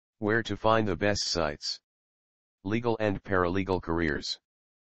Where to find the best sites. Legal and paralegal careers.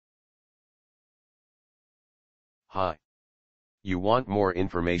 Hi. You want more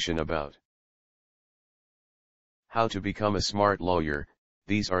information about how to become a smart lawyer?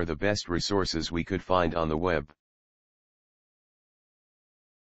 These are the best resources we could find on the web.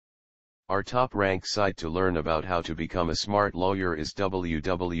 Our top-ranked site to learn about how to become a smart lawyer is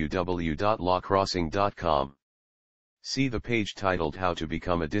www.lawcrossing.com. See the page titled How to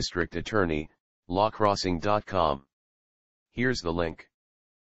Become a District Attorney, lawcrossing.com. Here's the link.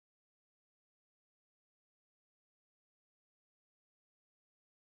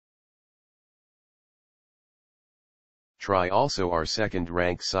 Try also our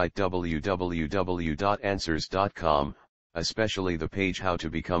second-ranked site www.answers.com, especially the page How to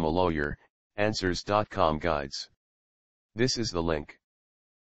Become a Lawyer, Answers.com guides. This is the link.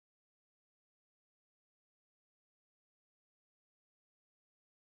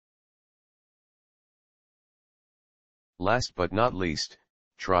 Last but not least,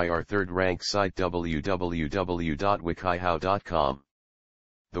 try our third-ranked site www.wikihow.com.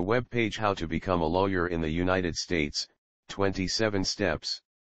 The web page How to Become a Lawyer in the United States, 27 steps.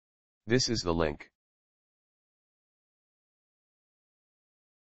 This is the link.